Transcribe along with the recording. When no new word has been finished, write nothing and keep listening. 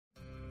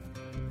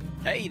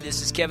Hey,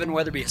 this is Kevin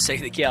Weatherby of Say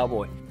the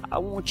Cowboy. I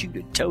want you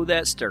to toe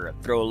that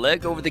stirrup, throw a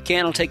leg over the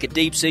cantle, take a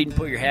deep seat, and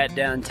put your hat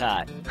down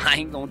tight. I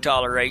ain't gonna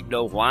tolerate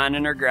no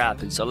whining or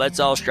griping, so let's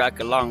all strike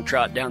a long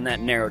trot down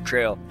that narrow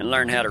trail and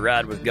learn how to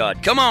ride with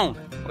God. Come on!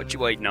 What you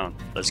waiting on?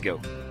 Let's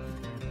go.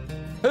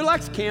 Who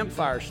likes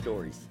campfire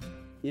stories?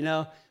 You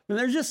know,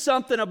 there's just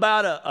something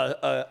about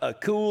a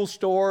cool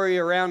story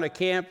around a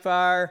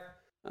campfire.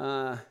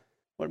 What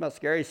about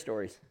scary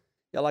stories?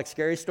 Y'all like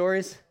scary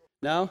stories?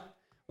 No?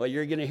 Well,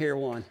 you're going to hear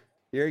one.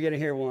 You're going to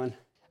hear one.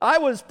 I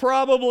was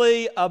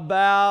probably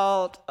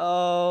about,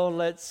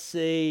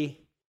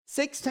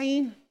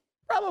 16,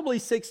 probably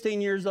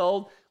 16 years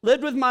old.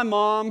 Lived with my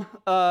mom.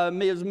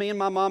 It was me and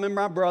my mom and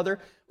my brother.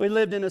 We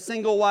lived in a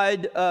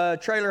single-wide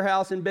trailer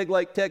house in Big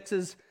Lake,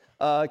 Texas,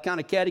 kind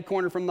of catty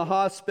corner from the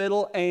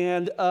hospital.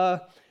 And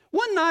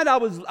one night I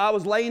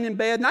was laying in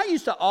bed, and I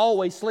used to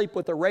always sleep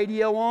with the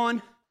radio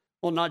on.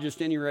 Well, not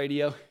just any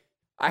radio.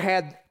 I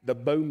had the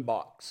boom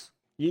box.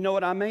 You know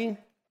what I mean?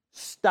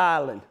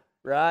 Styling,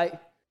 right?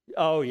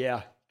 Oh,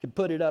 yeah. Could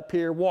put it up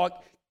here,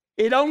 walk.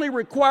 It only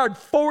required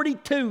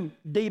 42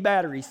 D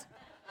batteries.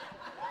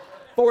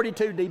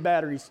 42 D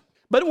batteries.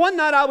 But one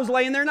night I was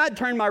laying there and I'd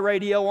turned my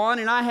radio on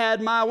and I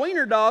had my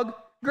wiener dog,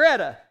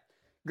 Greta.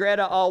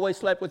 Greta always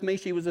slept with me.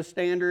 She was a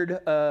standard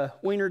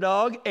wiener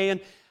dog.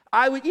 And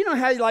I would, you know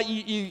how like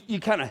you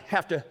kind of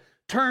have to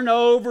turn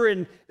over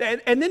and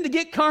then to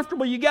get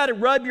comfortable, you got to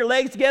rub your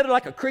legs together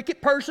like a cricket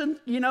person,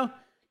 you know,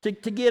 to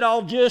get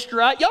all just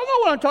right. Y'all know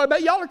what I'm talking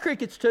about. Y'all are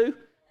crickets too.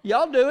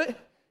 Y'all do it.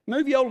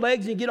 Move your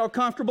legs and you get all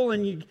comfortable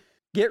and you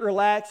get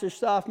relaxed. There's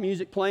soft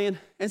music playing.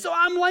 And so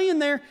I'm laying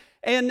there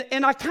and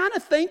I kind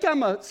of think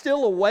I'm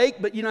still awake,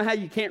 but you know how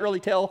you can't really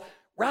tell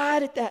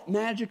right at that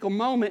magical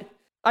moment.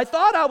 I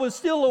thought I was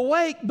still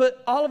awake,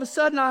 but all of a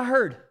sudden I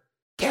heard,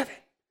 Kevin.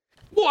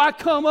 Boy, I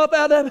come up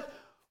out of it.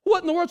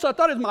 What in the world? So I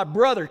thought it was my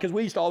brother because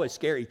we used to always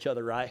scare each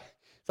other, right?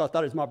 So I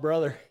thought it was my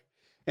brother.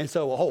 And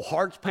so a whole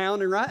heart's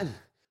pounding, right?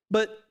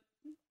 But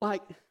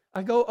like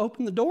I go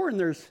open the door and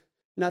there's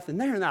nothing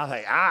there. And I was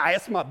like,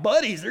 it's my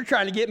buddies. They're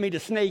trying to get me to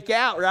sneak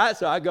out, right?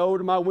 So I go over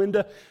to my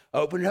window,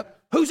 open it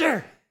up. Who's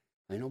there?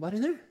 Ain't nobody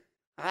there.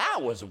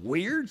 That was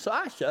weird. So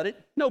I shut it.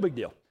 No big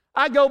deal.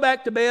 I go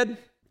back to bed.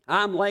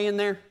 I'm laying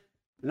there.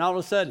 And all of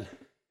a sudden,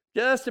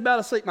 just about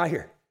asleep, I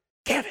hear,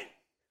 Kevin.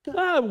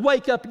 I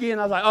wake up again.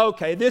 I was like,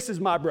 okay, this is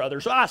my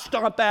brother. So I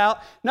stomp out.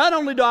 Not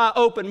only do I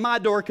open my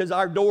door because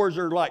our doors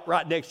are like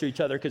right next to each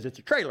other because it's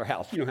a trailer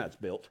house. You know how it's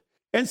built.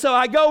 And so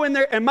I go in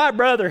there and my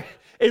brother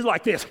is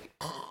like this.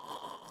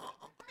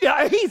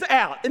 Yeah, he's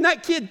out. And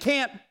that kid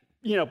can't,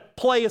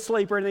 play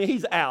asleep or anything.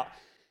 He's out.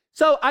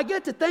 So I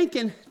get to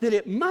thinking that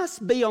it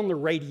must be on the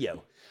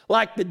radio.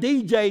 Like the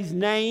DJ's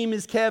name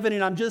is Kevin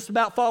and I'm just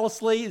about to fall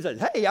asleep. He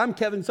says, hey, I'm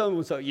Kevin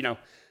so-and-so,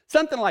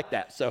 something like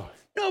that. So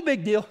no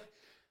big deal.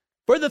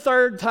 For the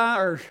third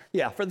time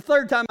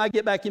I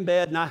get back in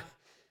bed and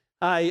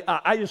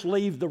I just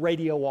leave the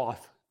radio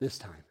off this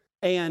time.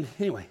 And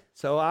anyway,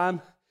 so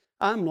I'm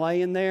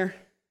laying there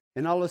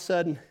and all of a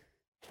sudden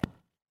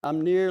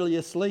I'm nearly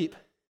asleep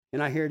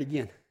and I hear it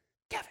again,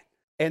 Kevin.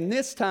 And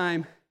this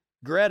time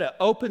Greta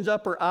opens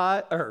up her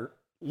eye or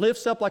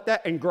lifts up like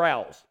that and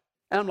growls.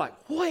 And I'm like,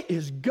 what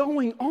is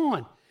going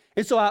on?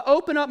 And so I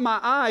open up my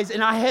eyes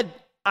and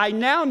I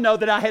now know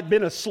that I had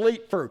been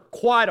asleep for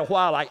quite a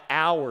while, like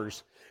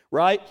hours.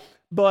 Right?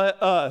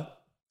 But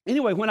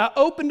anyway, when I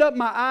opened up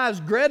my eyes,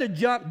 Greta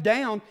jumped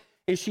down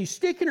and she's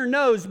sticking her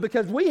nose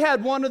because we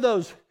had one of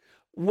those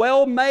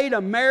well-made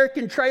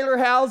American trailer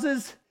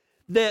houses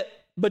that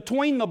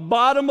between the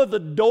bottom of the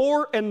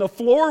door and the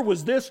floor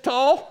was this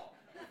tall.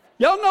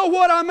 Y'all know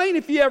what I mean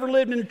if you ever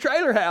lived in a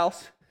trailer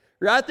house,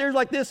 right? There's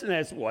like this, and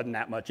it wasn't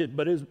that much,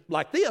 but it was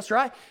like this,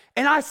 right?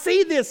 And I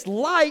see this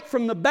light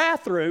from the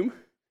bathroom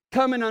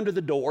coming under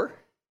the door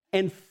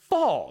and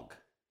fog.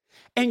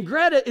 And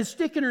Greta is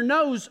sticking her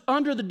nose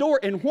under the door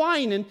and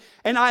whining,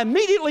 and I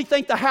immediately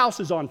think the house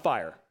is on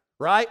fire,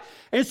 right?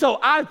 And so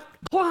I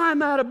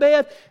climb out of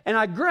bed, and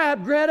I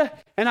grab Greta,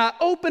 and I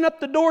open up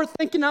the door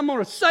thinking I'm going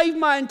to save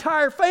my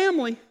entire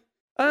family,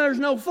 and there's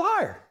no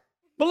fire.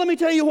 But let me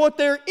tell you what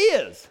there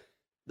is.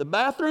 The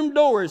bathroom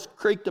door is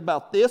creaked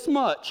about this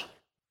much,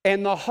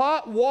 and the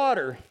hot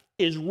water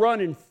is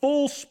running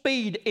full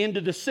speed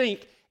into the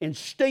sink, and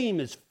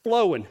steam is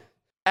flowing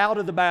out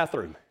of the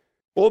bathroom.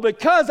 Well,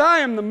 because I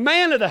am the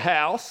man of the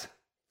house,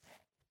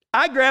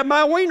 I grab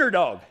my wiener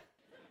dog.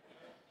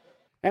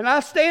 And I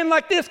stand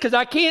like this because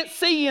I can't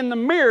see in the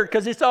mirror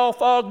because it's all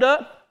fogged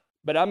up.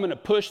 But I'm going to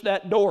push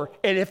that door.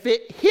 And if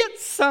it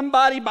hits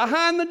somebody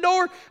behind the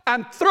door,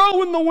 I'm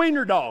throwing the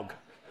wiener dog.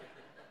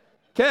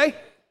 Okay?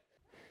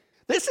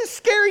 This is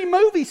scary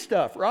movie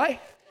stuff, right?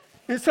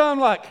 And so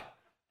I'm like,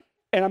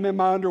 and I'm in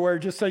my underwear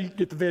just so you can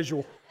get the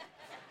visual.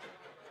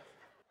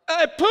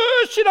 I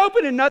push it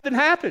open and nothing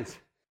happens.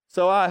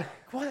 So I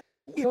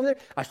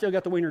still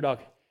got the wiener dog.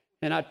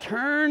 And I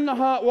turn the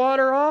hot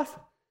water off,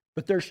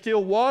 but there's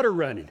still water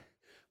running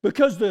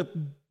because the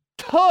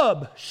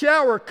tub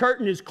shower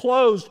curtain is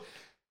closed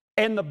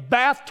and the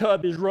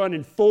bathtub is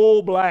running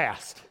full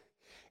blast.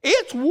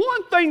 It's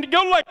one thing to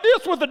go like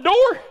this with a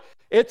door.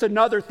 It's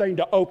another thing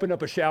to open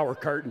up a shower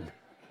curtain.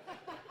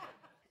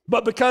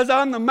 But because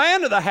I'm the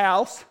man of the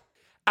house,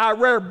 I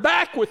rear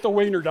back with the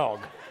wiener dog.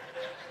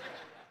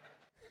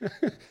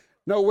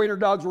 No wiener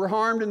dogs were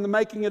harmed in the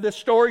making of this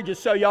story,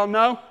 just so y'all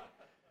know.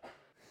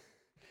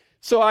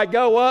 So I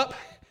go up,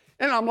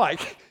 and I'm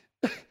like,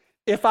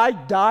 if I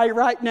die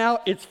right now,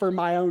 it's for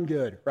my own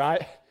good,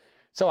 right?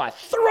 So I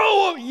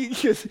throw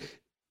them.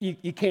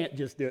 You can't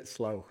just do it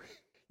slow.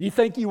 You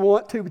think you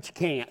want to, but you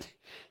can't.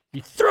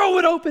 You throw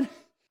it open,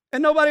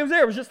 and nobody was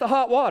there. It was just the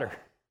hot water.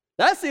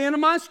 That's the end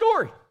of my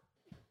story.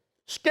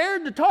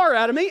 Scared the tar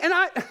out of me, and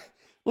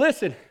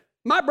listen,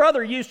 my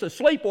brother used to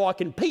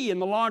sleepwalk and pee in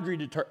the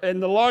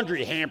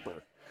laundry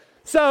hamper.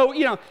 So,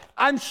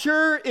 I'm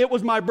sure it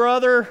was my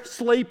brother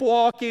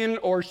sleepwalking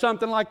or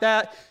something like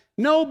that.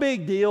 No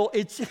big deal.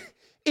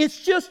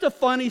 It's just a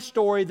funny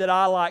story that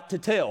I like to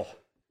tell.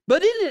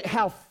 But isn't it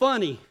how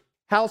funny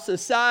how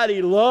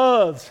society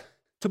loves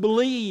to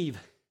believe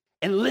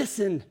and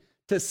listen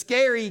to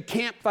scary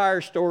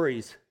campfire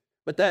stories,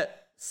 but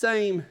that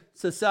same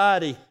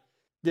society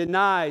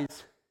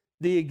denies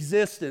the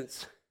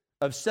existence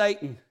of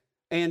Satan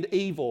and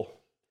evil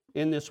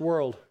in this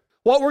world.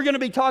 What we're going to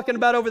be talking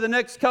about over the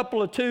next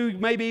couple of 2,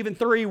 maybe even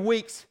 3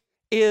 weeks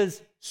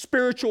is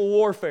spiritual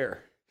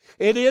warfare.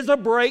 It is a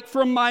break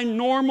from my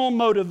normal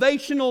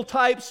motivational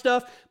type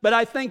stuff, but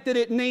I think that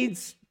it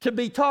needs to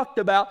be talked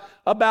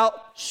about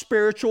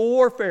spiritual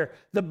warfare.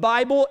 The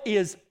Bible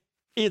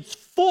it's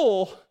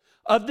full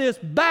of this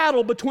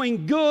battle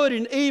between good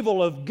and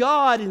evil, of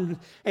God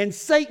and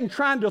Satan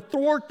trying to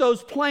thwart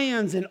those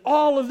plans and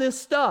all of this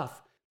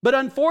stuff. But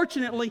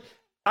unfortunately,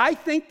 I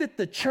think that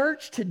the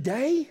church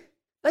today,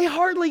 they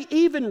hardly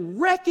even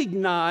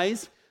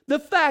recognize the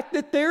fact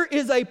that there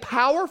is a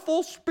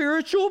powerful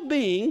spiritual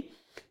being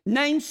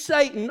named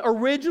Satan,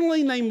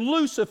 originally named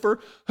Lucifer,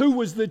 who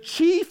was the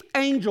chief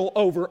angel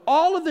over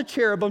all of the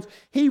cherubims.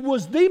 He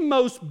was the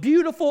most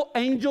beautiful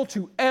angel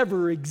to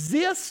ever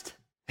exist.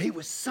 He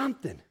was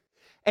something.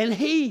 And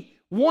he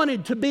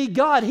wanted to be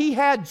God. He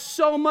had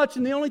so much,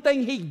 and the only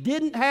thing he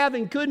didn't have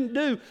and couldn't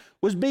do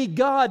was be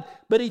God,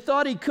 but he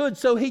thought he could,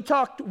 so he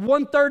talked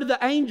 1/3 of the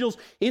angels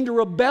into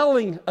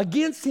rebelling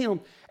against him.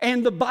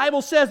 And the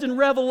Bible says in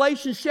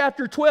Revelation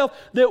chapter 12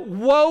 that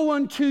woe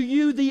unto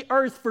you the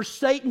earth, for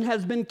Satan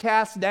has been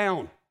cast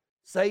down.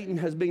 Satan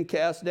has been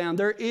cast down.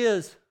 There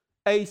is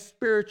a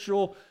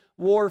spiritual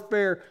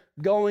warfare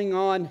going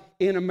on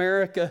in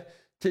America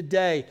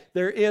today.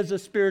 There is a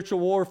spiritual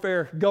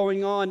warfare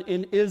going on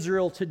in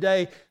Israel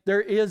today.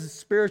 There is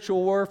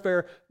spiritual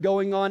warfare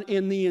going on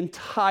in the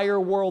entire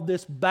world,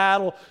 this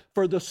battle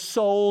for the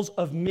souls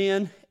of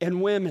men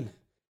and women.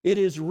 It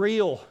is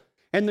real.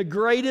 And the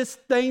greatest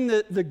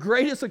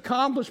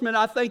accomplishment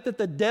I think that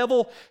the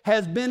devil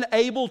has been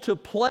able to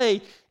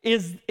play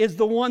is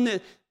the one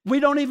that we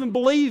don't even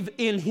believe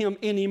in him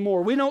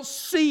anymore. We don't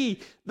see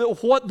the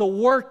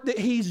work that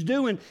he's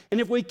doing. And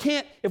if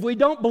we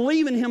don't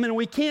believe in him and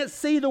we can't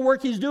see the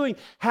work he's doing,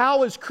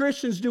 how as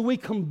Christians do we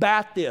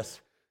combat this?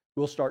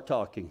 We'll start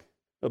talking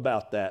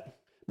about that.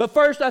 But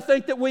first, I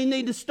think that we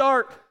need to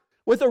start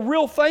with a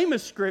real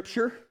famous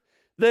scripture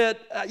that,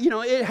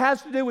 it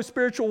has to do with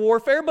spiritual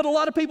warfare, but a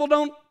lot of people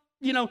don't,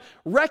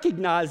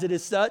 recognize it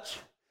as such.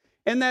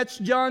 And that's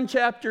John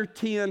chapter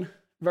 10,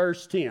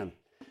 verse 10,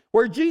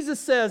 where Jesus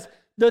says,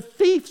 the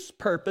thief's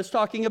purpose,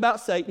 talking about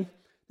Satan,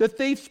 the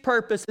thief's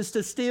purpose is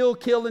to steal,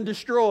 kill, and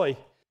destroy.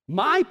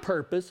 My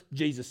purpose,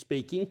 Jesus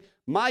speaking,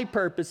 my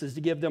purpose is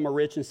to give them a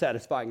rich and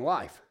satisfying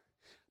life.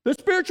 The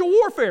spiritual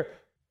warfare,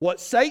 what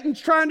Satan's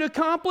trying to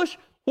accomplish,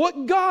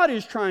 what God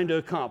is trying to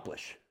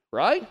accomplish,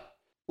 right?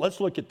 Let's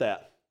look at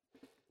that.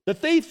 The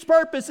thief's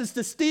purpose is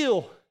to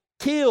steal,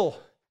 kill,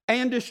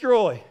 and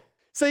destroy.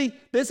 See,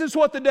 this is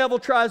what the devil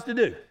tries to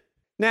do.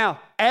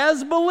 Now,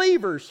 as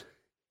believers,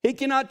 he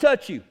cannot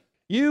touch you.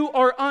 You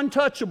are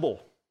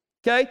untouchable,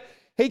 okay?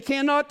 He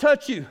cannot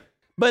touch you,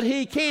 but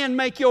he can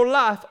make your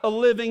life a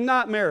living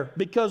nightmare,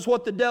 because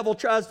what the devil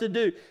tries to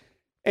do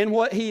and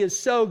what he is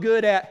so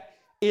good at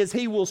is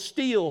he will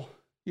steal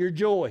your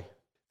joy.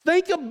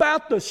 Think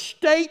about the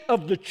state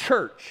of the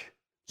church.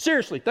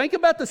 Seriously, think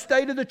about the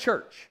state of the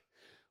church.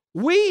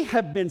 We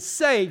have been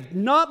saved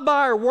not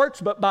by our works,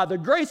 but by the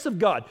grace of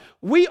God.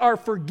 We are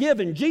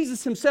forgiven.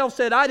 Jesus himself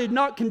said, I did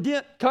not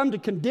come to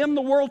condemn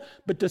the world,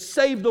 but to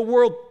save the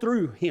world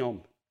through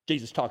him.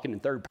 Jesus talking in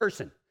third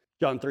person,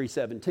 John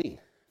 3:17.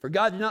 For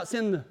God did not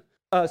send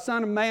the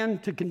Son of Man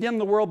to condemn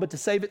the world, but to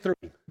save it through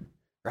him.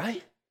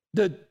 Right?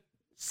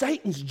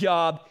 Satan's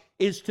job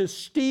is to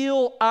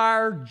steal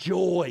our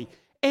joy.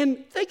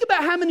 And think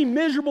about how many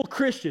miserable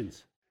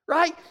Christians,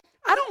 right?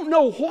 I don't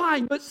know why,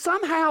 but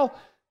somehow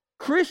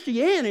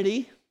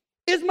Christianity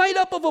is made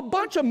up of a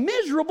bunch of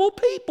miserable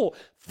people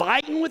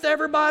fighting with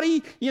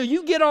everybody.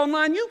 You get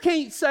online, you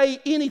can't say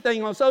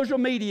anything on social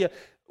media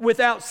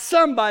without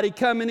somebody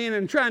coming in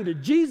and trying to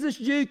Jesus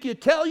juke you,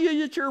 tell you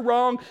that you're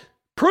wrong,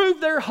 prove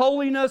their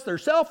holiness, their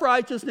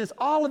self-righteousness,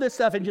 all of this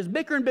stuff, and just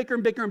bickering.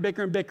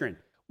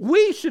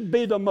 We should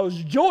be the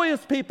most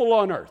joyous people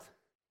on earth.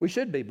 We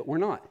should be, but we're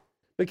not.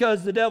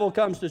 Because the devil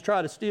comes to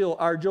try to steal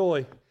our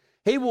joy.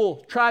 He will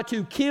try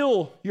to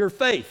kill your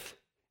faith,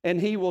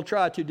 and he will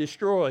try to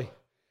destroy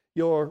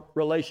your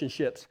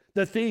relationships.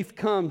 The thief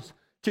comes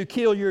to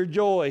kill your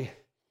joy,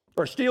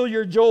 or steal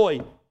your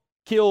joy,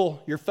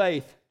 kill your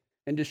faith,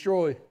 and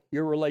destroy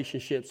your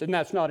relationships. And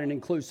that's not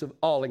an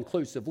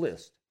all-inclusive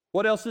list.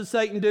 What else does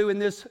Satan do in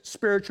this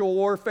spiritual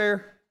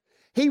warfare?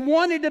 He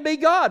wanted to be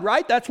God,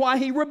 right? That's why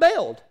he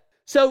rebelled.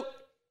 So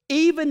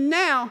even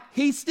now,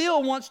 he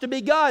still wants to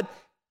be God.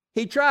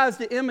 He tries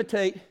to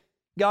imitate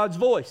God's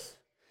voice.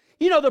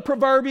 You know, the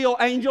proverbial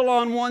angel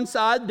on one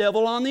side,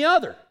 devil on the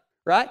other,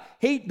 right?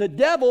 The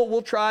devil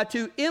will try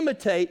to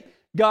imitate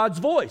God's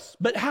voice.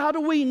 But how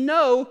do we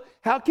know,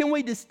 how can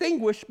we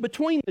distinguish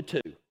between the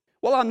two?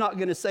 Well, I'm not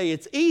going to say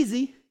it's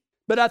easy,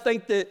 but I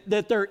think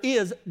that there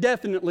is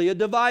definitely a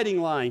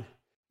dividing line.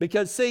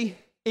 Because see,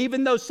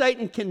 even though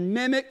Satan can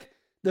mimic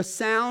the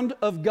sound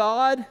of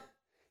God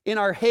in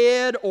our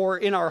head or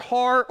in our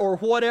heart or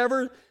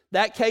whatever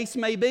that case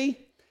may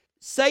be,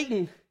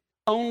 Satan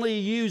only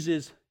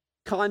uses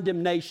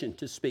condemnation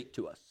to speak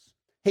to us.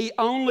 He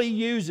only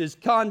uses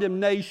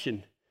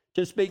condemnation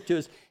to speak to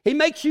us. He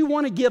makes you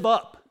want to give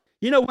up.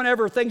 You know,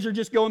 whenever things are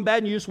just going bad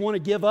and you just want to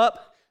give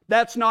up,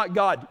 that's not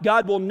God.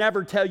 God will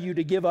never tell you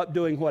to give up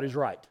doing what is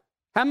right.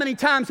 How many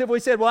times have we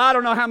said, well, I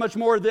don't know how much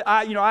more that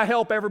I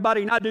help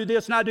everybody and I do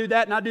this and I do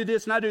that and I do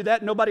this and I do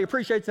that and nobody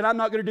appreciates it. I'm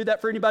not going to do that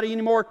for anybody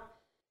anymore.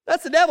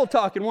 That's the devil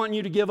talking, wanting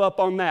you to give up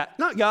on that.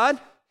 Not God.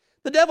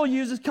 The devil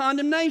uses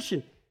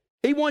condemnation.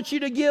 He wants you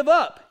to give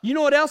up. You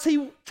know what else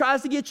he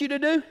tries to get you to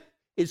do?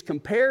 Is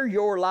compare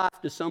your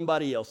life to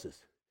somebody else's.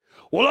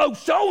 Well, oh,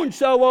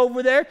 so-and-so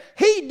over there,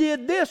 he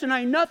did this and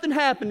ain't nothing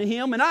happened to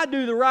him and I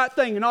do the right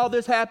thing and all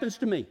this happens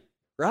to me,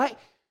 right?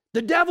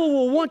 The devil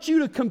will want you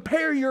to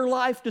compare your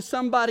life to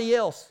somebody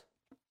else.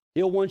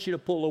 He'll want you to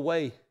pull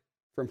away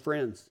from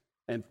friends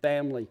and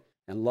family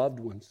and loved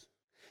ones.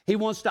 He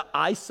wants to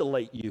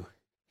isolate you.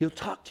 He'll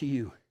talk to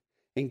you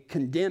in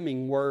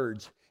condemning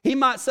words. He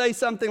might say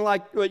something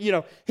like,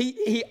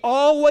 he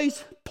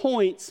always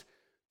points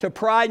to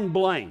pride and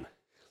blame.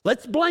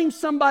 Let's blame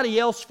somebody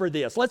else for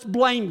this. Let's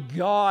blame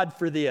God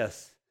for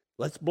this.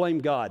 Let's blame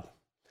God.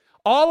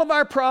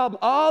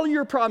 All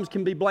your problems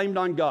can be blamed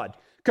on God.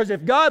 Because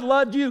if God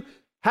loved you,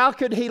 how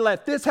could he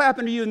let this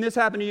happen to you and this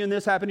happen to you and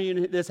this happen to you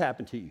and this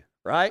happen to you,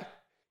 right?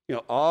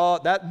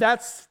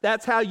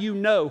 That's how you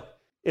know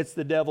it's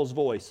the devil's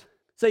voice.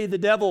 See, the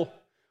devil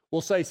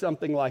will say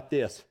something like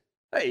this.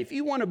 Hey, if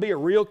you want to be a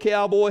real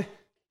cowboy,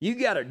 you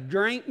got to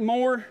drink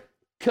more,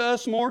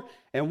 cuss more,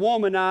 and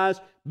womanize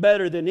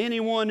better than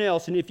anyone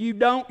else. And if you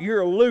don't,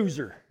 you're a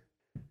loser.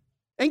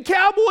 And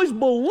cowboys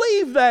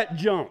believe that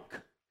junk.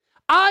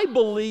 I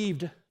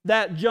believed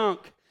that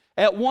junk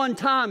at one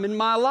time in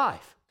my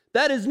life.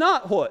 That is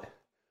not what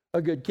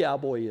a good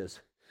cowboy is.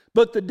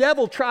 But the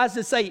devil tries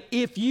to say,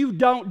 if you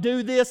don't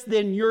do this,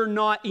 then you're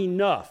not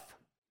enough.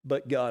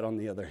 But God, on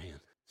the other hand,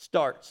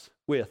 starts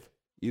with,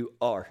 you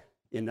are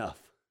enough.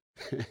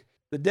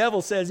 The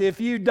devil says,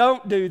 if you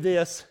don't do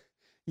this,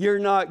 you're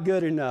not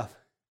good enough.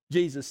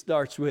 Jesus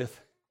starts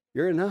with,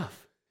 you're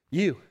enough.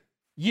 You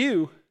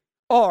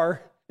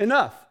are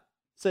enough.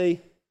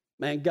 See,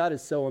 man, God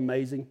is so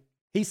amazing.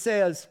 He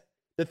says,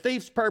 the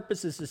thief's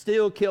purpose is to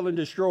steal, kill, and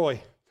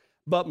destroy.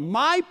 But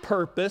my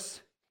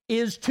purpose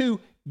is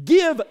to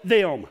give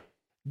them.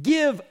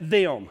 Give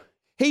them.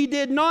 He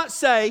did not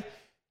say,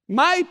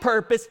 my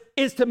purpose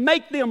is to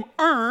make them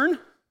earn.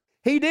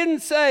 He didn't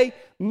say,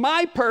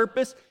 my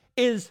purpose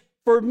is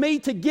for me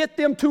to get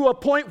them to a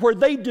point where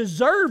they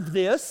deserve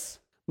this.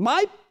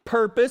 My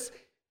purpose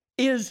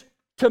is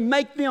to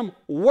make them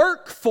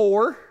work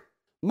for.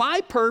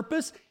 My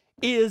purpose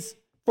is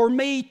for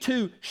me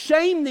to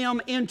shame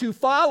them into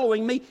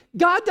following me.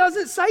 God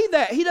doesn't say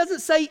that. He doesn't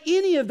say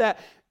any of that.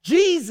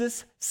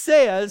 Jesus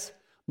says,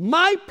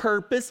 my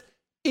purpose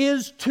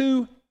is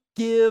to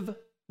give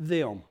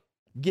them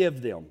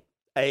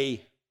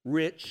a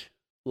rich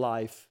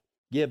life.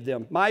 Give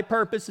them. My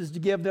purpose is to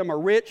give them a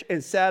rich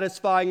and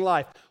satisfying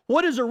life.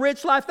 What is a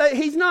rich life?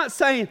 He's not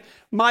saying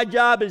my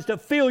job is to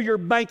fill your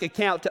bank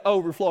account to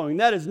overflowing.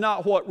 That is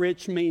not what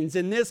rich means.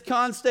 In this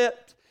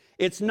concept,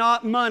 it's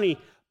not money,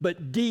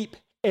 but deep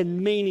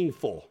and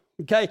meaningful.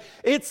 Okay?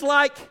 It's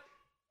like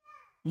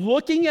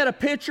looking at a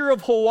picture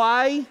of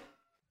Hawaii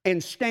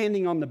and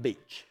standing on the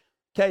beach.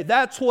 Okay?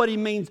 That's what he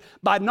means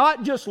by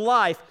not just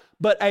life,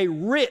 but a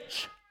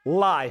rich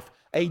life,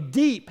 a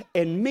deep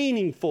and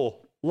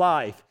meaningful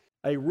life.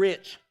 A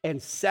rich and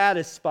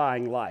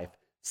satisfying life.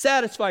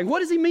 Satisfying.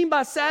 What does he mean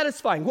by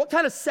satisfying? What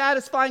kind of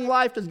satisfying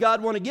life does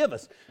God want to give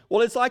us?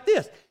 Well, it's like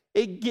this.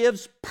 It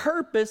gives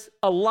purpose,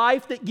 a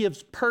life that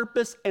gives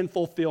purpose and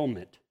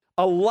fulfillment.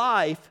 A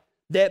life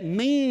that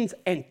means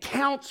and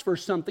counts for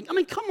something. I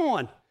mean, come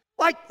on.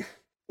 Like,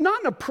 not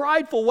in a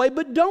prideful way,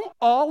 but don't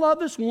all of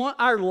us want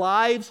our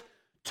lives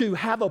to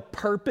have a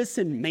purpose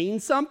and mean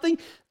something?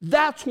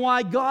 That's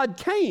why God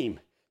came.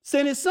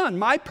 Sent his son.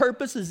 My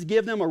purpose is to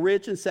give them a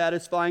rich and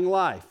satisfying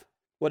life.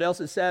 What else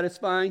is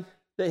satisfying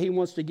that he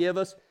wants to give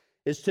us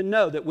is to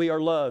know that we are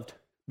loved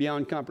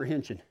beyond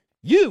comprehension.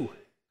 You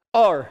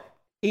are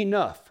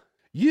enough.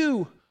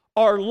 You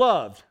are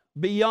loved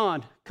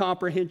beyond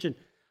comprehension.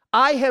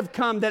 I have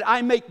come that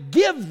I may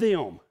give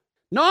them,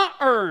 not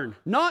earn,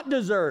 not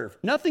deserve,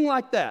 nothing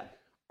like that.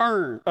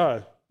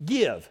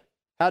 Give.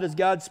 How does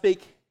God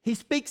speak? He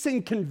speaks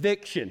in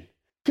conviction.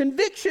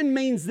 Conviction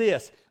means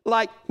this,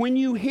 like when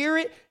you hear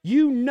it,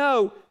 you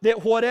know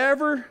that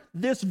whatever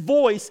this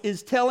voice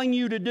is telling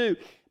you to do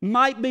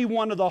might be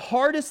one of the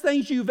hardest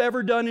things you've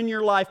ever done in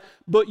your life,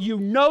 but you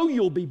know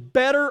you'll be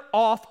better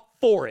off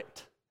for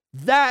it.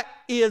 That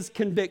is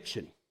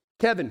conviction.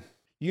 Kevin,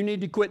 you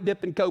need to quit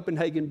dipping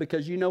Copenhagen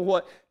because you know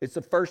what? It's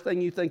the first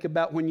thing you think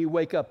about when you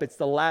wake up. It's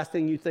the last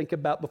thing you think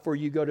about before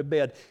you go to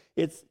bed.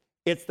 It's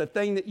the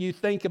thing that you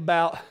think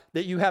about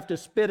that you have to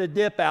spit a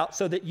dip out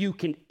so that you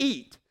can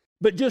eat.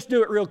 But just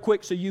do it real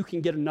quick so you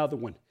can get another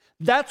one.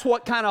 That's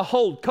what kind of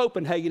hold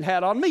Copenhagen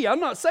had on me. I'm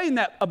not saying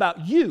that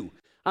about you.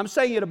 I'm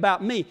saying it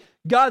about me.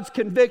 God's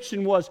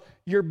conviction was,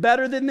 you're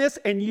better than this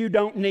and you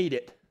don't need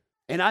it.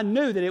 And I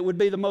knew that it would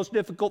be the most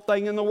difficult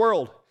thing in the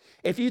world.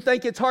 If you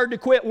think it's hard to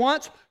quit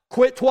once,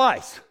 quit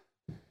twice.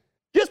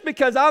 Just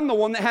because I'm the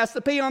one that has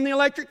to pee on the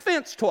electric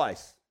fence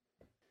twice.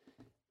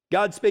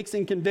 God speaks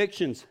in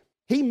convictions.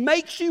 He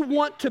makes you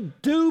want to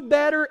do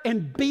better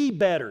and be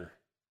better,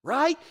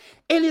 right?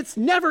 And it's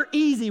never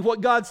easy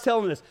what God's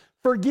telling us.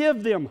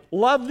 Forgive them.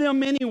 Love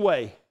them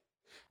anyway.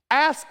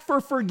 Ask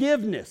for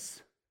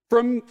forgiveness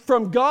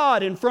from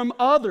God and from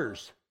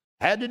others.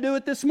 Had to do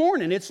it this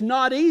morning. It's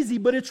not easy,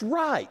 but it's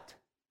right.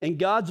 And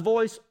God's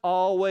voice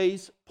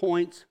always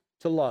points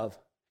to love,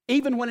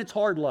 even when it's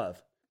hard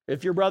love.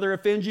 If your brother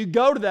offends you,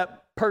 go to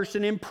that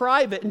person in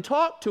private and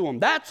talk to him.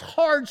 That's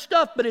hard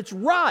stuff, but it's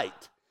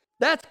right.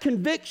 That's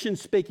conviction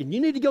speaking.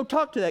 You need to go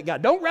talk to that guy.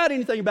 Don't write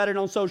anything about it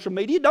on social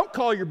media. Don't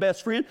call your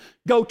best friend.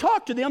 Go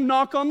talk to them,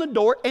 knock on the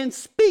door, and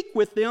speak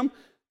with them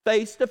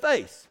face to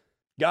face.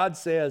 God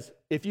says,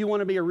 if you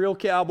want to be a real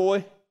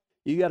cowboy,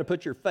 you got to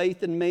put your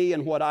faith in me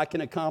and what I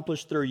can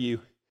accomplish through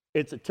you.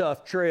 It's a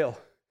tough trail.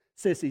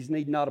 Sissies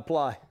need not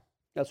apply.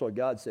 That's what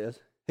God says.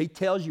 He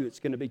tells you it's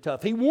going to be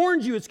tough. He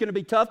warns you it's going to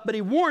be tough, but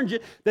he warns you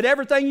that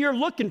everything you're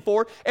looking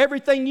for,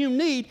 everything you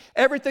need,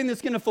 everything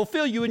that's going to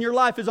fulfill you in your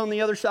life is on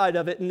the other side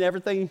of it,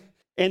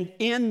 and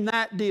in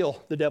that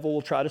deal, the devil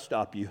will try to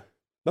stop you.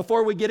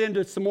 Before we get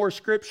into some more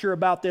scripture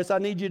about this, I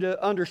need you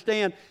to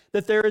understand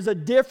that there is a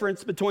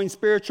difference between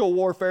spiritual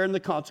warfare and the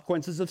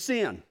consequences of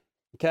sin.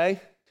 Okay?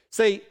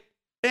 See,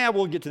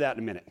 we'll get to that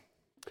in a minute.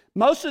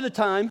 Most of the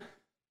time,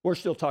 we're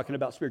still talking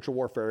about spiritual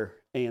warfare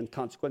and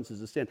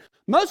consequences of sin.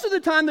 Most of the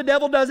time, the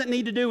devil doesn't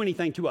need to do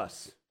anything to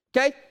us.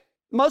 Okay?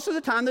 Most of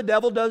the time,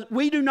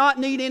 we do not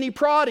need any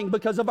prodding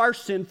because of our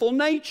sinful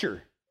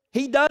nature.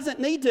 He doesn't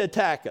need to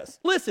attack us.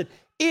 Listen,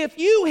 if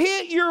you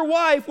hit your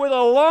wife with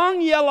a long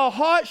yellow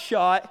hot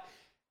shot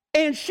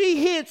and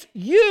she hits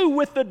you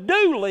with the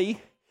dually,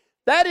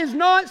 that is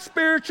not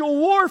spiritual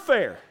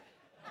warfare.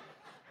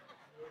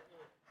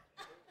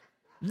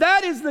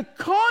 That is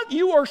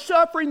you are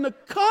suffering the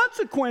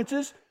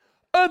consequences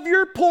of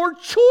your poor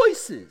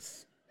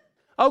choices.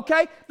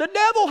 Okay? The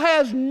devil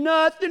has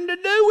nothing to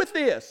do with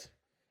this.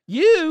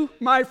 You,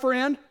 my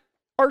friend,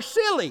 are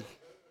silly.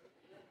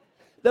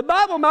 The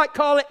Bible might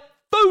call it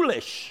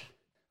foolish.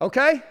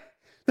 Okay?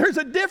 There's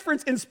a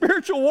difference in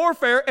spiritual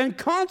warfare and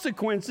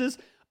consequences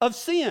of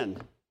sin.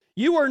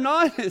 You are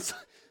not,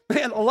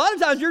 man, a lot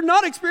of times you're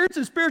not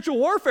experiencing spiritual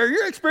warfare,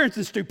 you're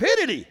experiencing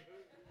stupidity.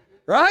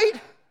 Right?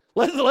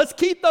 Let's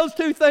keep those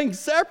two things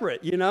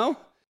separate, you know.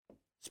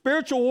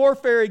 Spiritual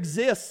warfare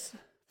exists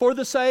for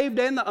the saved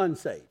and the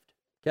unsaved,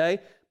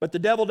 okay? But the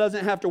devil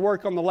doesn't have to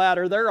work on the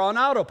latter. They're on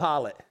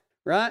autopilot,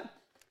 right?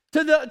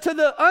 To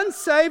the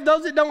unsaved,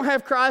 those that don't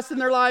have Christ in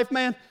their life,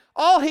 man,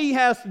 all he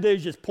has to do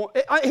is just point.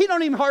 He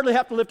don't even hardly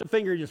have to lift a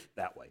finger just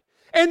that way.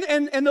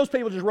 And those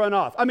people just run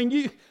off. I mean,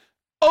 you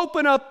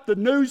open up the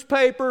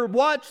newspaper,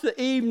 watch the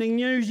evening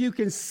news, you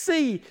can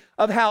see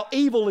of how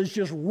evil is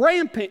just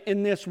rampant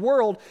in this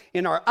world,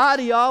 in our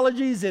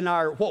ideologies, in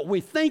our what we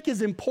think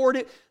is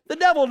important. The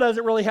devil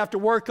doesn't really have to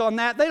work on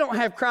that. They don't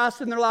have Christ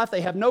in their life.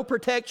 They have no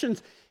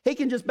protections. He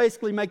can just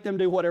basically make them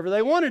do whatever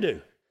they want to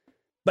do.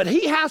 But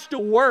he has to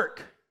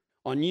work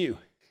on you.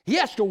 He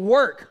has to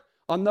work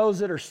on those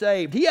that are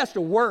saved. He has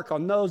to work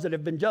on those that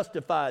have been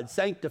justified,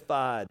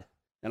 sanctified,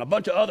 and a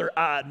bunch of other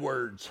odd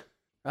words,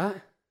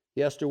 right?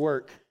 He has to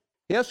work.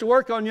 He has to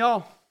work on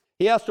y'all.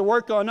 He has to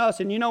work on us.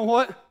 And you know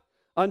what?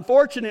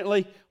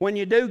 Unfortunately, when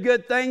you do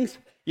good things,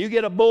 you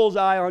get a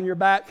bullseye on your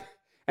back,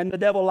 and the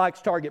devil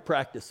likes target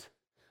practice.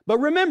 But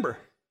remember,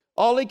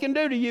 all he can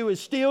do to you is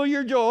steal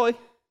your joy,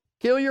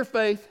 kill your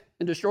faith,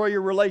 and destroy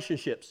your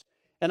relationships.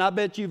 And I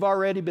bet you've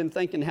already been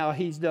thinking how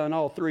he's done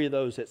all three of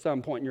those at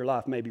some point in your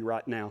life, maybe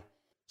right now.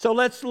 So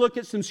let's look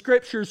at some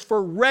scriptures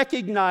for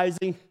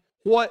recognizing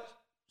what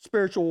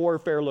spiritual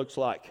warfare looks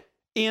like.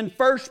 In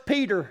 1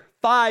 Peter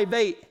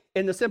 5:8,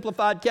 in the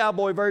Simplified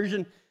Cowboy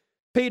version,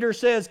 Peter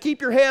says,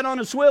 keep your head on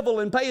a swivel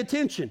and pay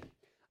attention.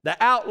 The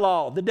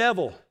outlaw, the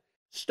devil,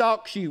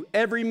 stalks you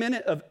every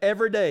minute of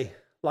every day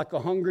like a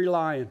hungry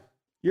lion.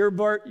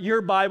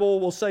 Your Bible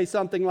will say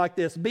something like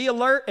this: be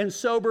alert and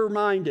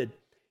sober-minded.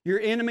 Your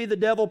enemy, the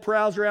devil,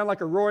 prowls around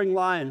like a roaring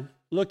lion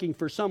looking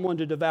for someone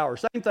to devour.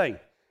 Same thing,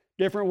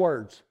 different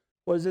words.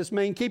 What does this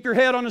mean? Keep your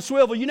head on a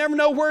swivel. You never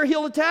know where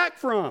he'll attack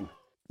from.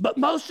 But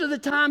most of the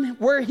time,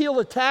 where he'll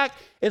attack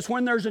is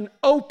when there's an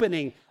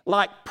opening,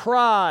 like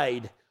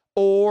pride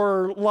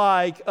or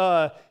like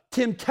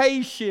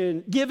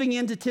temptation, giving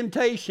into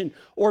temptation,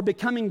 or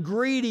becoming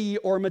greedy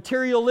or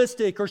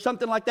materialistic or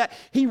something like that.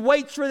 He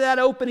waits for that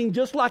opening,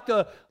 just like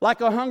a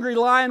hungry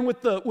lion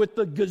with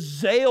the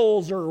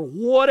gazelles or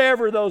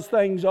whatever those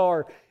things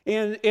are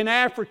in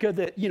Africa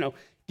that,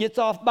 gets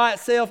off by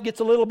itself, gets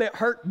a little bit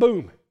hurt,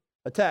 boom,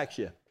 attacks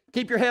you.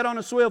 Keep your head on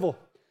a swivel.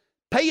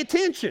 Pay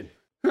attention.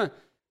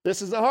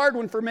 This is a hard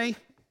one for me.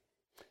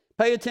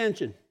 Pay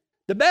attention.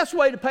 The best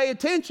way to pay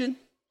attention,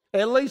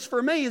 at least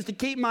for me, is to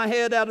keep my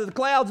head out of the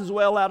clouds as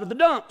well, out of the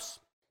dumps.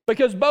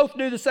 Because both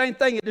do the same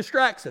thing. It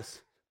distracts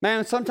us.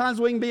 Man, sometimes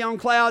we can be on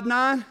cloud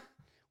 9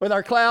 with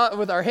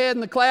our head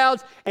in the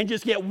clouds and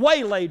just get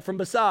waylaid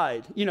from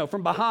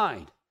from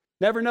behind.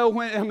 Never know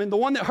when. The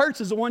one that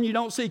hurts is the one you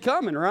don't see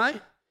coming, right?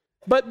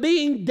 But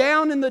being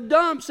down in the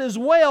dumps as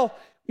well,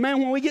 man,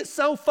 when we get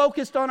so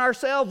focused on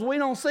ourselves, we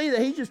don't see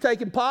that he's just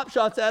taking pop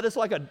shots at us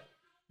like a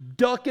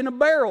duck in a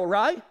barrel,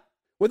 right?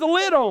 With a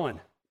lid on.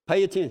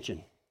 Pay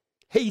attention.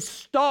 He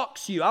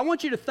stalks you. I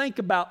want you to think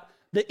about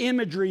the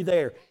imagery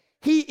there.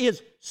 He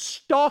is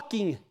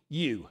stalking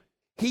you.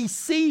 He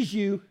sees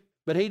you,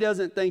 but he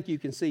doesn't think you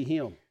can see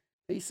him.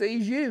 He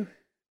sees you,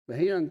 but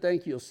he doesn't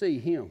think you'll see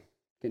him.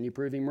 Can you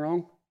prove him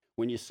wrong?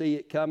 When you see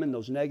it coming,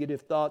 those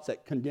negative thoughts,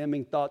 that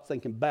condemning thoughts,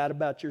 thinking bad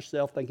about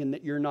yourself, thinking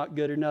that you're not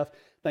good enough,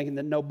 thinking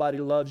that nobody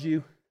loves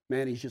you,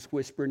 man, he's just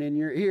whispering in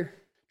your ear,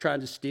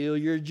 trying to steal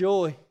your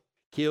joy,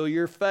 kill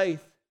your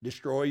faith,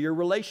 destroy your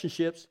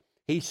relationships.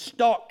 He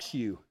stalks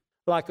you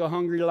like a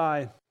hungry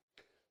lion.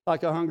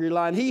 Like a hungry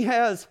lion. He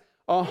has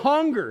a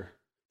hunger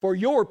for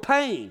your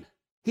pain.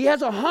 He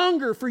has a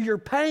hunger for your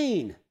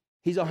pain.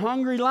 He's a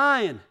hungry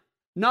lion,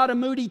 not a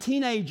moody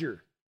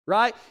teenager,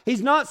 right?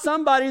 He's not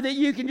somebody that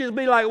you can just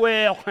be like,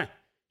 well,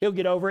 he'll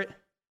get over it,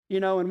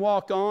 and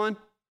walk on.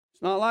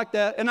 It's not like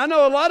that. And I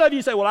know a lot of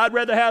you say, well, I'd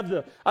rather have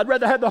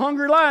the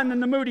hungry lion than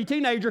the moody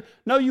teenager.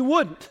 No, you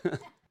wouldn't.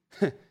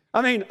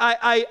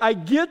 I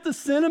get the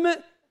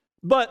sentiment,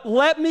 but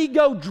let me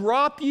go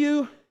drop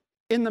you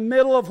in the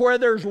middle of where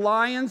there's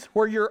lions,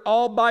 where you're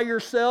all by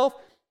yourself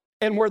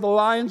and where the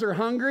lions are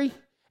hungry,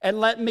 and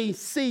let me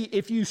see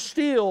if you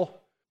still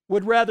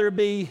would rather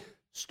be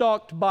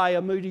stalked by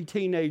a moody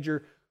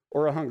teenager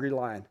or a hungry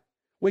lion.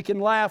 We can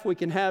laugh, we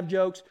can have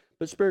jokes,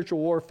 but spiritual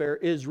warfare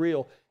is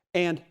real.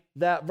 And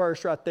that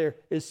verse right there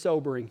is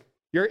sobering.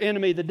 Your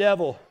enemy, the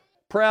devil,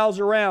 prowls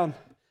around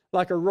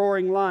like a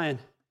roaring lion,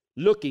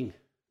 looking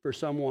for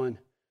someone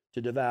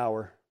to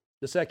devour.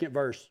 The second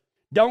verse.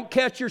 Don't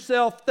catch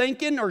yourself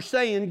thinking or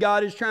saying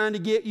God is trying to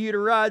get you to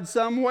ride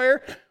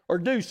somewhere or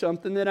do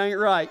something that ain't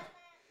right.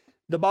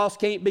 The boss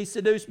can't be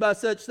seduced by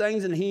such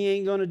things, and he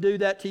ain't going to do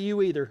that to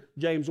you either.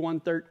 James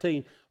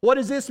 1:13. What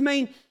does this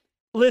mean?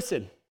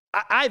 Listen,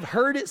 I've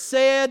heard it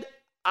said.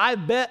 I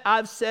bet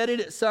I've said it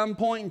at some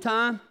point in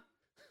time.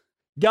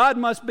 God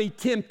must be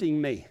tempting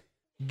me.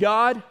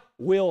 God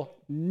will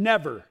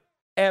never,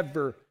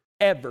 ever,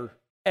 ever,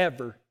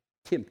 ever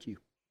tempt you.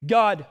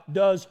 God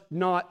does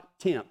not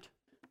tempt.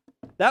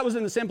 That was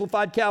in the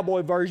Simplified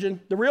Cowboy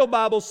version. The real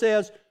Bible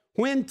says,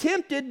 when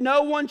tempted,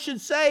 no one should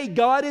say,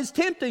 God is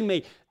tempting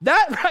me.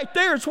 That right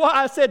there is why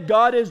I said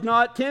God is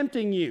not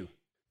tempting you.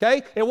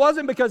 Okay? It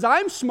wasn't because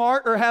I'm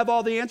smart or have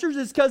all the answers.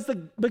 It's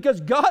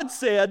because God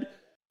said,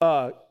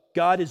 no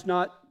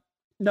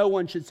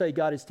one should say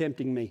God is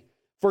tempting me.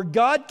 For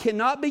God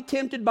cannot be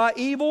tempted by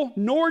evil,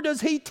 nor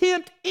does he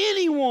tempt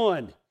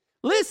anyone.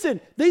 Listen,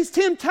 these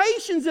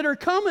temptations that are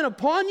coming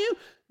upon you,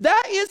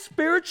 that is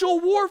spiritual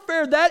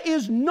warfare. That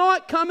is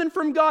not coming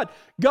from God.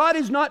 God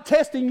is not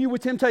testing you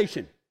with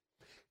temptation.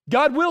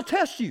 God will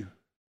test you,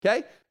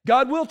 okay?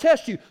 God will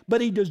test you, but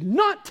he does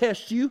not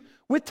test you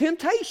with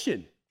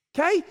temptation,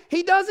 okay?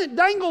 He doesn't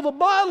dangle the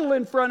bottle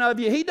in front of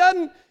you. He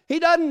doesn't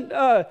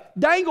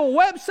dangle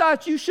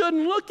websites you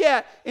shouldn't look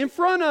at in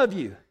front of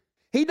you.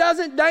 He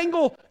doesn't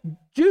dangle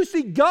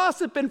juicy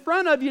gossip in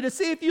front of you to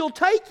see if you'll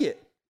take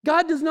it.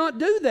 God does not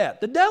do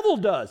that. The devil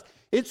does.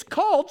 It's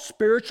called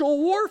spiritual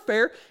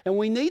warfare, and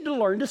we need to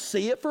learn to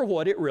see it for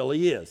what it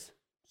really is.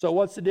 So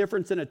what's the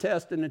difference in a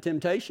test and a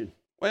temptation?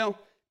 Well,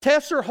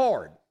 tests are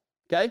hard,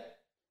 okay?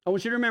 I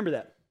want you to remember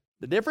that.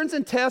 The difference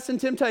in tests and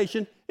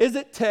temptation is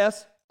that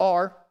tests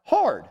are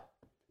hard.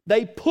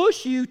 They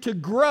push you to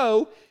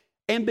grow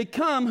and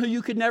become who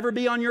you could never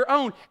be on your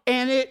own,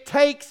 and it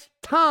takes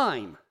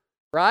time,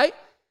 right?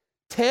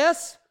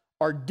 Tests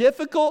are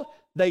difficult.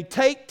 They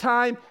take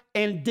time,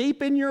 and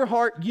deep in your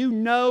heart, you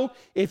know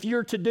if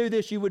you're to do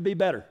this, you would be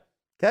better.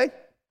 Okay?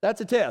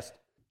 That's a test.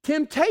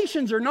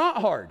 Temptations are not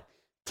hard.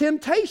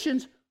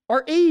 Temptations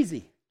are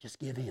easy. Just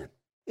give in.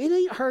 It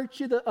ain't hurt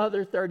you the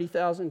other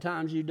 30,000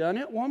 times you've done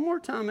it. One more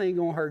time ain't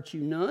going to hurt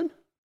you none.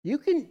 You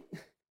can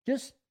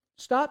just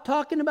Stop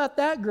talking about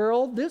that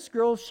girl. This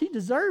girl, she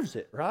deserves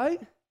it,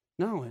 right?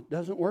 No, it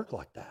doesn't work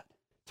like that.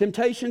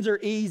 Temptations are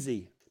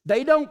easy.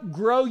 They don't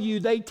grow you.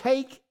 They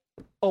take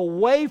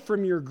away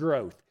from your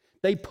growth.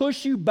 They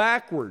push you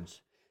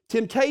backwards.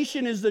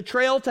 Temptation is the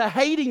trail to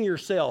hating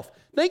yourself.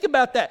 Think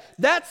about that.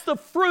 That's the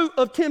fruit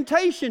of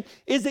temptation,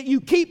 is that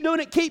you keep doing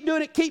it, keep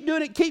doing it, keep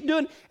doing it, keep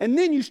doing it, and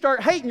then you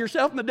start hating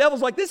yourself, and the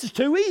devil's like, this is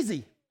too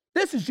easy.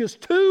 This is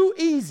just too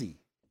easy.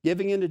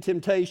 Giving into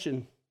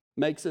temptation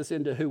makes us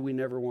into who we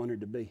never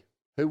wanted to be,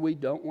 who we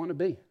don't want to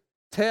be.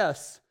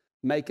 Tests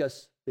make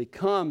us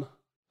become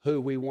who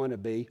we want to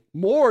be,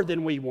 more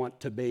than we want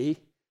to be.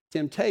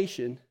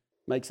 Temptation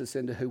makes us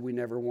into who we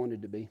never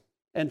wanted to be.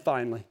 And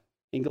finally,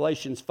 in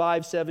Galatians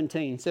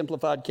 5:17,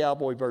 Simplified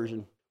Cowboy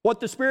Version,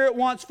 what the Spirit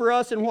wants for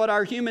us and what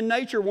our human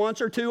nature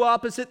wants are two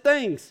opposite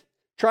things.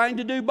 Trying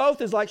to do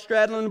both is like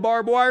straddling a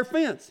barbed wire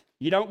fence.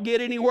 You don't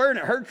get anywhere and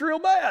it hurts real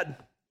bad.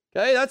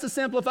 Okay, that's a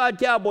Simplified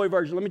Cowboy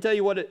Version. Let me tell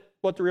you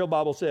what the real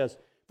Bible says.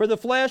 For the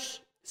flesh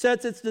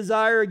sets its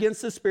desire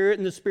against the Spirit,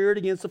 and the Spirit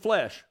against the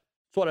flesh.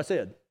 That's what I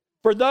said.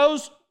 For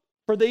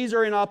these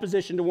are in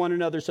opposition to one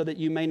another, so that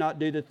you may not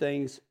do the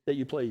things that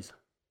you please.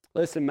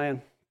 Listen,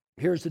 man,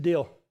 here's the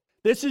deal.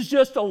 This is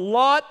just a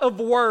lot of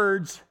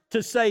words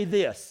to say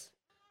this.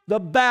 The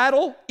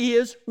battle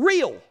is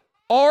real.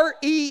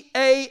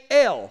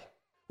 REAL,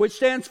 which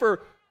stands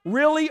for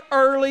really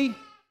early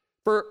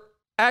for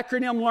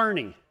acronym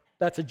learning.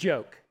 That's a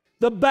joke.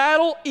 The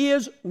battle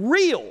is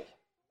real.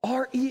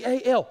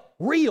 REAL,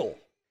 real.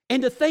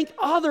 And to think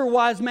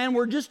otherwise, man,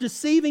 we're just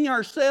deceiving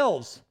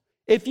ourselves.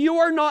 If you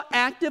are not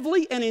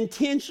actively and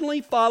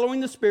intentionally following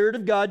the Spirit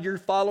of God, you're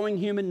following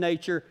human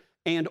nature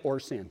and or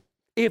sin.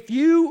 If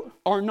you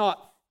are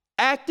not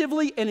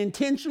actively and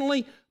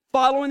intentionally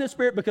following the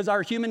Spirit, because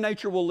our human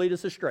nature will lead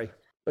us astray,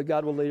 but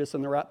God will lead us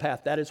on the right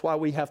path. That is why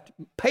we have to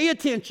pay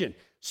attention,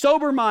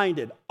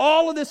 sober-minded.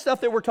 All of this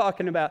stuff that we're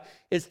talking about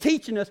is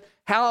teaching us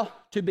how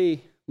to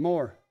be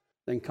more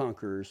than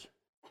conquerors.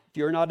 If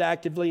you're not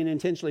actively and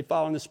intentionally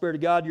following the Spirit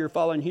of God, you're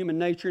following human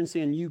nature and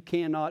sin. You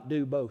cannot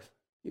do both.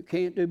 You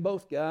can't do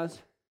both, guys.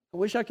 I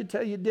wish I could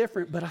tell you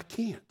different, but I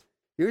can't.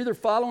 You're either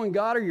following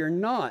God or you're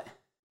not.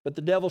 But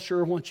the devil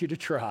sure wants you to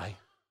try.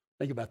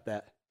 Think about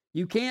that.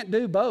 You can't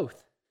do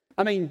both.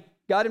 I mean,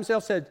 God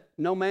himself said,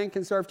 no man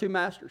can serve two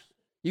masters.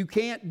 You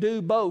can't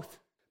do both,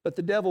 but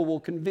the devil will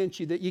convince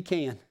you that you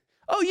can.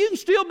 Oh, you can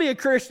still be a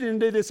Christian and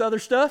do this other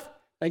stuff.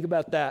 Think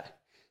about that.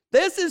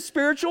 This is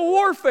spiritual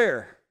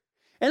warfare.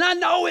 And I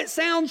know it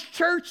sounds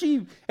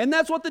churchy, and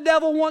that's what the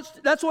devil wants.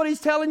 That's what he's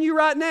telling you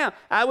right now.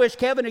 I wish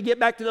Kevin would get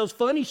back to those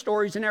funny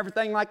stories and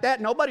everything like that.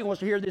 Nobody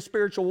wants to hear this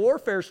spiritual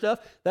warfare stuff.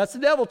 That's the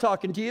devil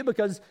talking to you,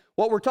 because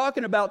what we're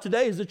talking about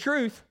today is the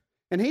truth,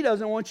 and he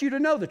doesn't want you to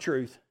know the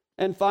truth.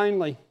 And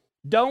finally,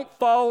 don't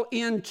fall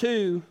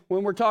into,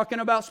 when we're talking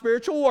about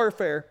spiritual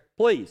warfare,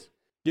 please,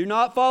 do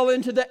not fall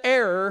into the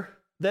error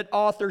that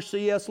author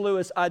C.S.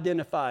 Lewis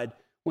identified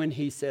when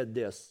he said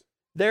this.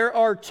 There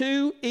are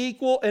two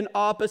equal and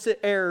opposite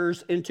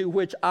errors into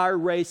which our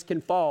race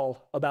can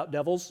fall about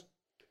devils.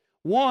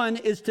 One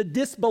is to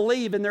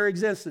disbelieve in their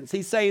existence.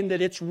 He's saying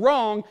that it's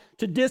wrong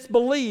to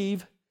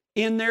disbelieve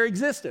in their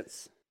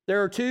existence.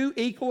 There are two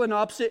equal and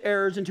opposite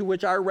errors into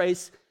which our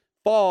race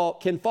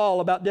can fall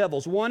about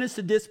devils. One is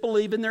to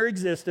disbelieve in their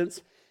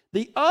existence.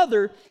 The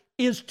other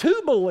is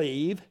to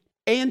believe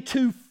and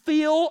to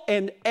feel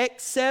an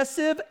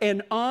excessive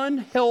and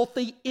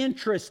unhealthy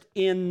interest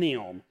in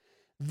them.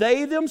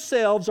 They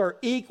themselves are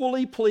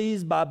equally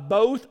pleased by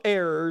both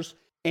errors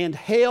and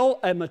hail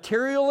a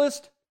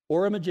materialist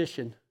or a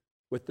magician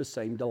with the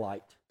same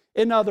delight.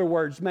 In other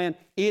words, man,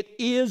 it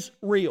is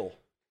real.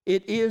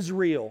 It is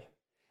real.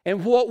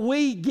 And what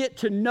we get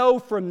to know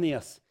from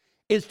this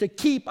is to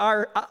keep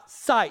our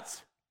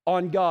sights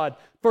on God.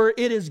 For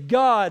it is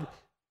God,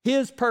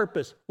 his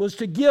purpose was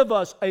to give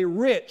us a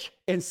rich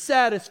and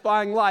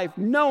satisfying life,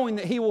 knowing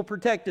that he will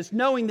protect us,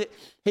 knowing that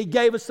he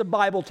gave us the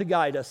Bible to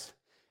guide us,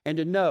 and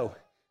to know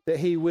that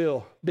he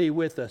will be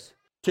with us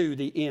to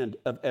the end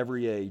of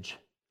every age.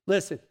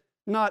 Listen,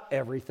 not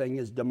everything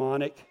is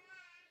demonic,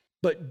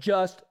 but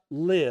just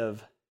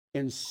live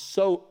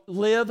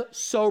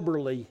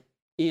soberly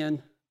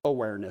in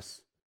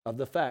awareness of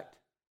the fact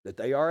that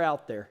they are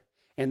out there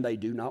and they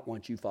do not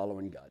want you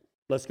following God.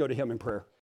 Let's go to him in prayer.